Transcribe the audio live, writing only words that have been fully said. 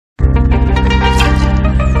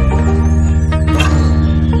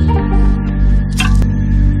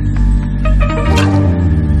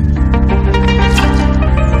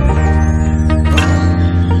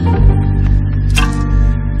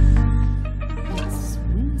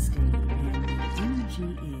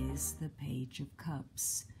Page of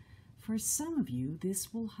Cups. For some of you,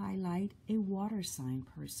 this will highlight a water sign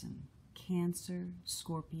person: Cancer,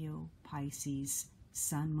 Scorpio, Pisces,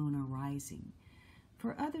 Sun, Moon, or Rising.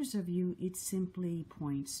 For others of you, it simply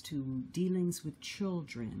points to dealings with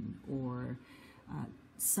children or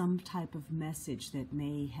some type of message that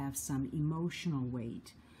may have some emotional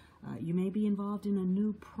weight. You may be involved in a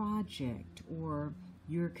new project, or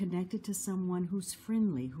you're connected to someone who's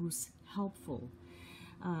friendly, who's helpful,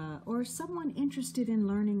 or someone interested in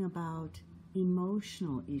learning about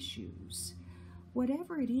emotional issues.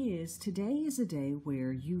 Whatever it is, today is a day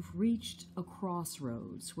where you've reached a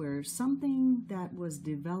crossroads, where something that was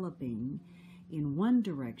developing in one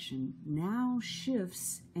direction now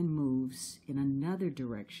shifts and moves in another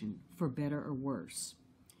direction, for better or worse.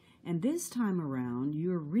 And this time around,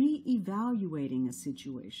 you're re-evaluating a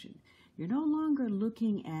situation. You're no longer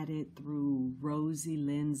looking at it through rosy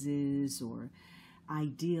lenses or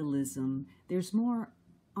idealism. There's more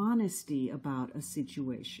honesty about a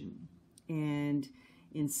situation. And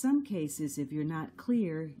in some cases, if you're not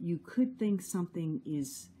clear, you could think something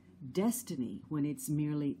is destiny when it's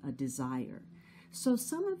merely a desire. So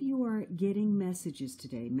some of you are getting messages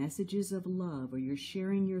today, messages of love, or you're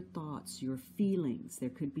sharing your thoughts, your feelings. There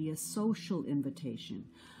could be a social invitation,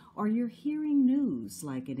 or you're hearing news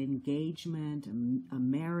like an engagement, a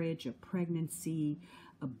marriage, a pregnancy,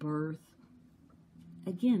 a birth.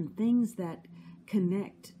 Again, things that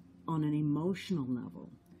connect on an emotional level.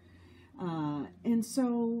 And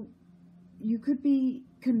so you could be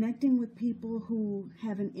connecting with people who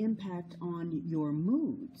have an impact on your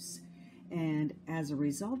moods. And as a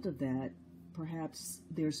result of that, perhaps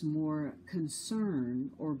there's more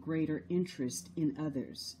concern or greater interest in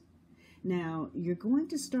others. Now, you're going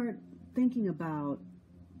to start thinking about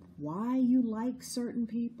why you like certain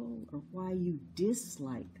people or why you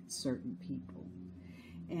dislike certain people.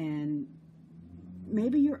 And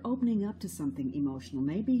maybe you're opening up to something emotional.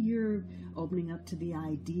 Maybe you're opening up to the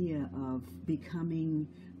idea of becoming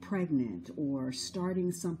pregnant, or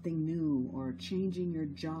starting something new, or changing your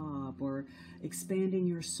job, or expanding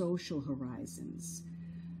your social horizons.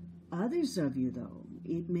 Others of you, though,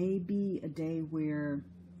 it may be a day where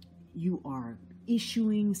you are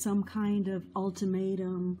issuing some kind of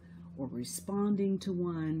ultimatum or responding to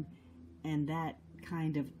one, and that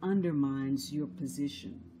kind of undermines your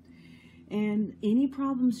position. And any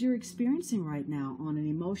problems you're experiencing right now on an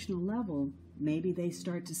emotional level, maybe they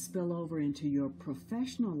start to spill over into your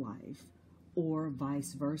professional life, or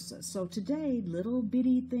vice versa. So today, little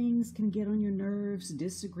bitty things can get on your nerves.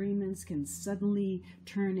 Disagreements can suddenly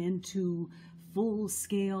turn into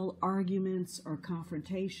full-scale arguments or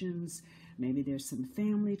confrontations. Maybe there's some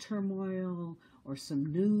family turmoil or some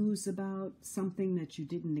news about something that you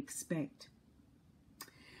didn't expect.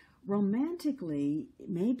 Romantically,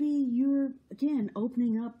 maybe you're, again,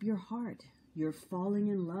 opening up your heart. You're falling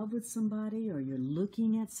in love with somebody, or you're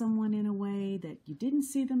looking at someone in a way that you didn't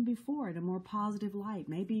see them before in a more positive light.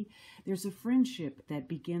 Maybe there's a friendship that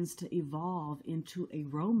begins to evolve into a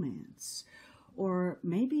romance. Or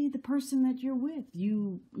maybe the person that you're with,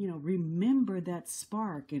 you remember that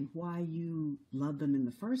spark and why you love them in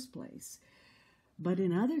the first place. But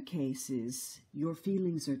in other cases, your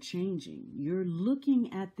feelings are changing. You're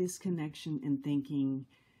looking at this connection and thinking,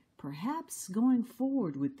 perhaps going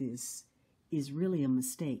forward with this is really a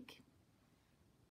mistake.